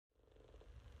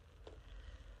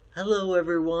Hello,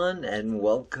 everyone, and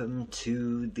welcome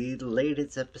to the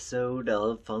latest episode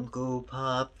of Funko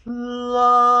Pop Love.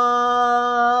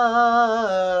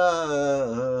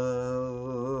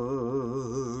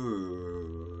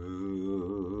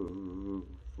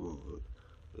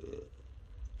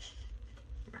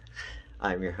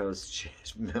 I'm your host, Chad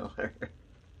Miller.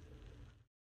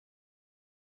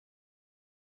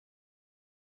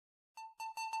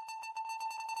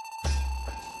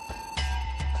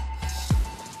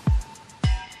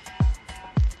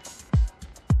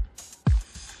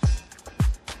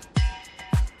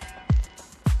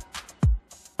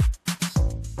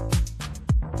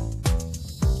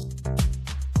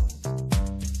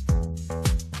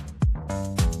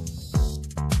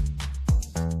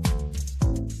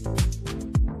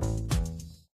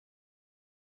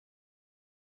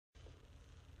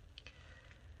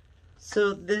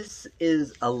 So this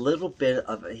is a little bit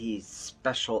of a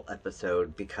special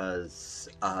episode because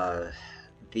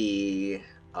the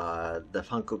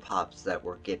Funko Pops that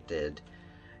were gifted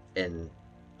in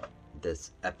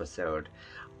this episode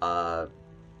uh,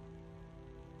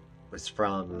 was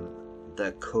from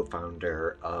the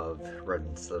co-founder of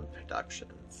Slymm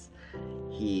Productions.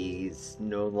 He's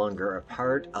no longer a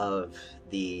part of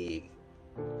the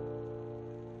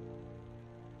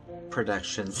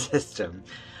production system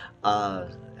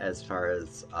as far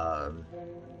as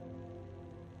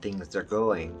things are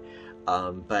going,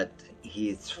 but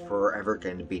he's forever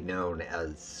going to be known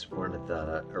as one of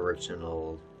the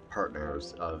original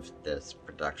partners of this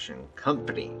production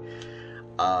company.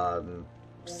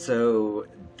 So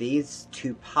these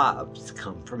two pops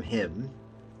come from him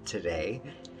today,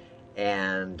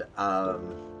 and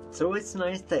so it's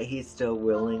nice that he's still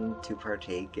willing to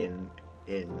partake in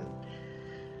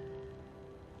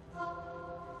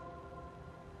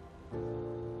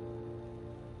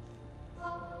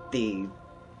the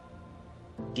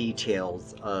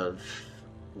details of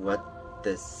what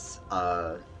this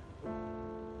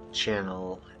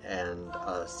channel and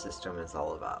system is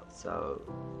all about. So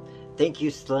thank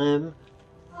you, Slymm.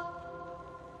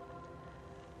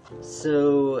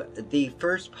 So the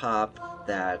first pop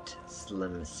that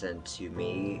Slymm sent to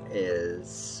me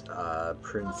is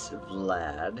Prince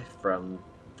Vlad from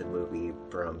the movie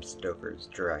Bram Stoker's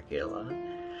Dracula,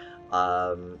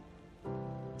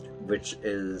 which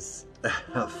is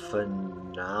a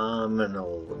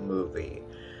phenomenal movie.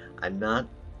 I'm not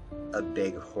a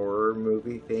big horror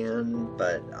movie fan,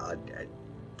 but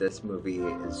this movie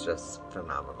is just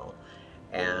phenomenal.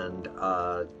 And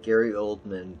Gary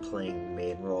Oldman playing the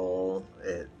main role,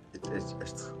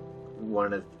 it's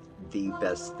one of the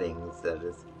best things that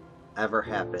has ever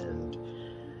happened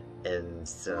in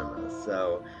cinema.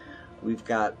 So we've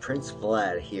got Prince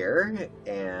Vlad here,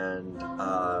 and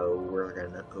we're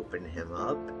gonna open him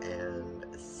up and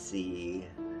see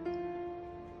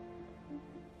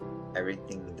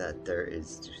everything that there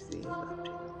is to see about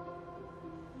him.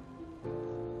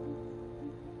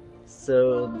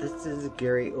 So this is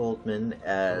Gary Oldman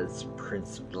as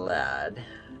Prince Vlad,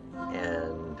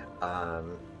 and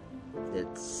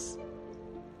it's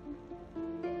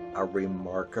a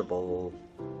remarkable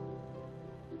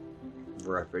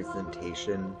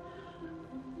representation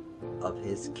of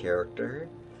his character.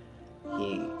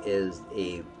 He is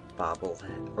a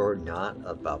bobblehead, or not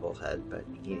a bobblehead, but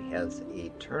he has a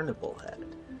turnable head.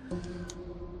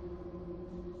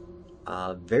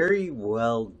 Very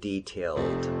well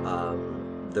detailed.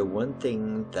 The one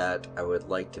thing that I would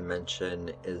like to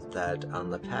mention is that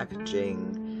on the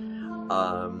packaging,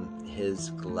 his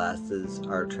glasses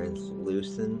are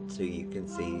translucent, so you can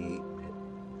see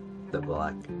the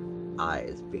black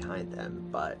eyes behind them,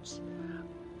 but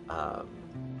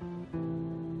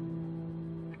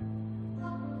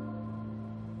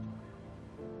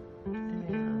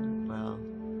well,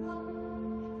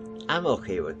 I'm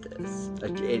okay with this.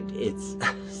 It's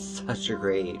such a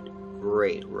great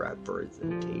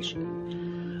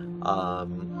representation,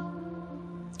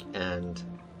 and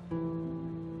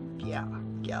yeah,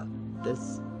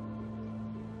 this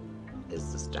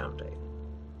is astounding.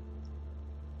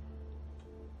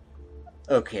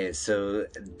 Okay, so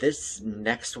this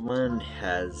next one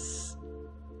has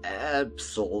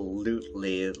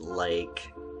absolutely,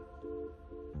 like,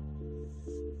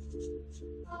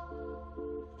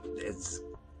 it's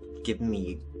giving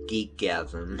me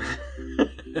geekgasm.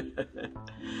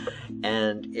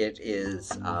 And it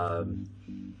is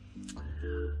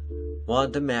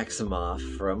Wanda Maximoff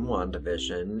from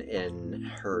WandaVision in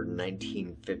her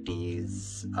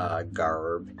 1950s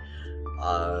garb.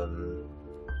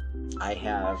 I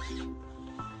have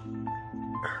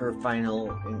her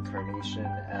final incarnation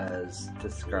as the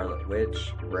Scarlet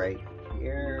Witch right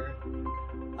here.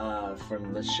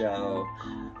 from the show.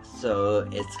 So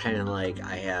it's kind of like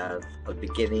I have a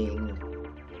beginning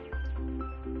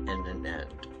and an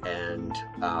end. And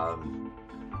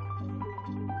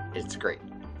it's great.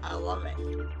 I love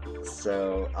it.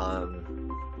 So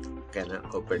gonna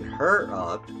open her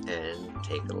up and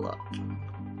take a look.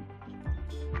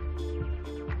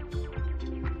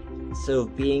 So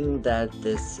being that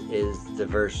this is the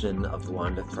version of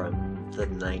Wanda from the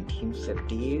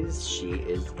 1950s, she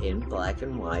is in black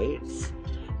and white,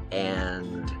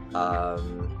 and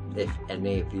if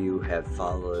any of you have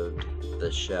followed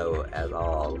the show at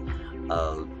all,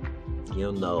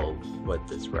 you'll know what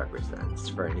this represents.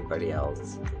 For anybody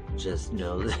else, just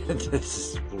know that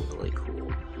this is really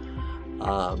cool.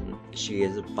 She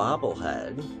is a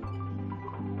bobblehead,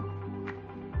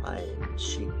 and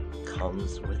she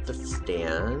comes with a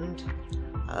stand.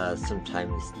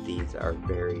 Sometimes these are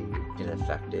very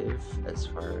ineffective as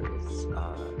far as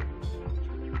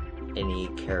any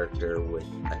character with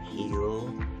a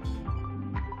heel.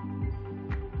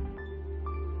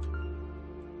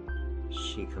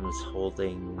 She comes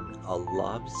holding a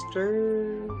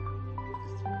lobster.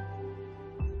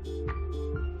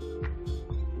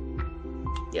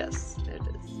 Yes, it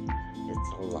is. It's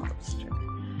a lobster.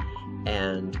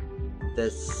 And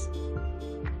this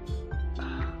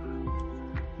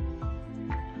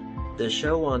the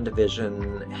show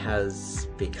WandaVision has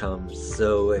become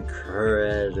so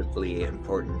incredibly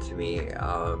important to me.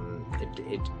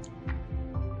 It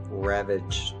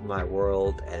ravaged my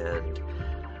world, and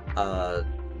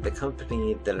the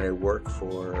company that I work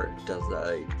for does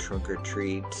a trunk or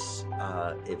treat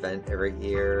event every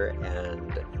year,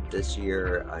 and this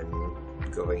year I'm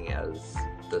going as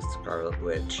the Scarlet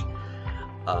Witch.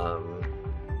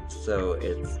 So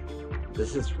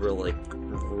this is really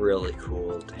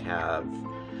cool to have.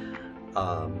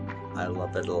 I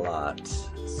love it a lot.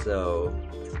 So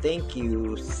thank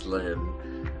you, Slymm,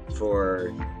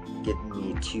 for getting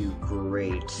me 2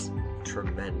 great,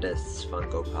 tremendous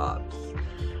Funko Pops.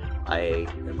 I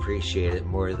appreciate it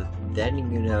more than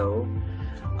you know.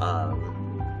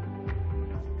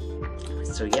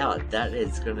 So yeah, that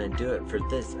is gonna do it for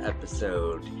this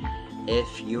episode.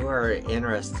 If you are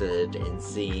interested in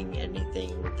seeing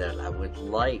anything that I would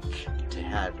like to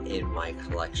have in my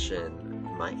collection,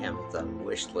 my Amazon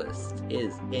wish list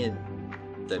is in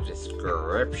the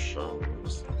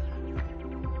descriptions.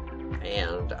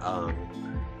 And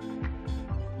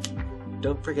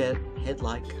don't forget, hit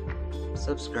like,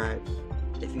 subscribe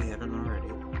if you haven't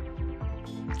already.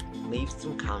 Leave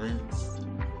some comments.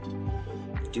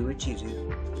 Do what you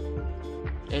do.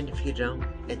 And if you don't,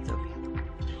 it's okay.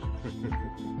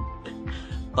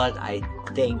 But I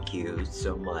thank you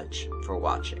so much for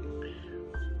watching.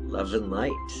 Love and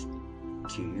light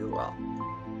to you all.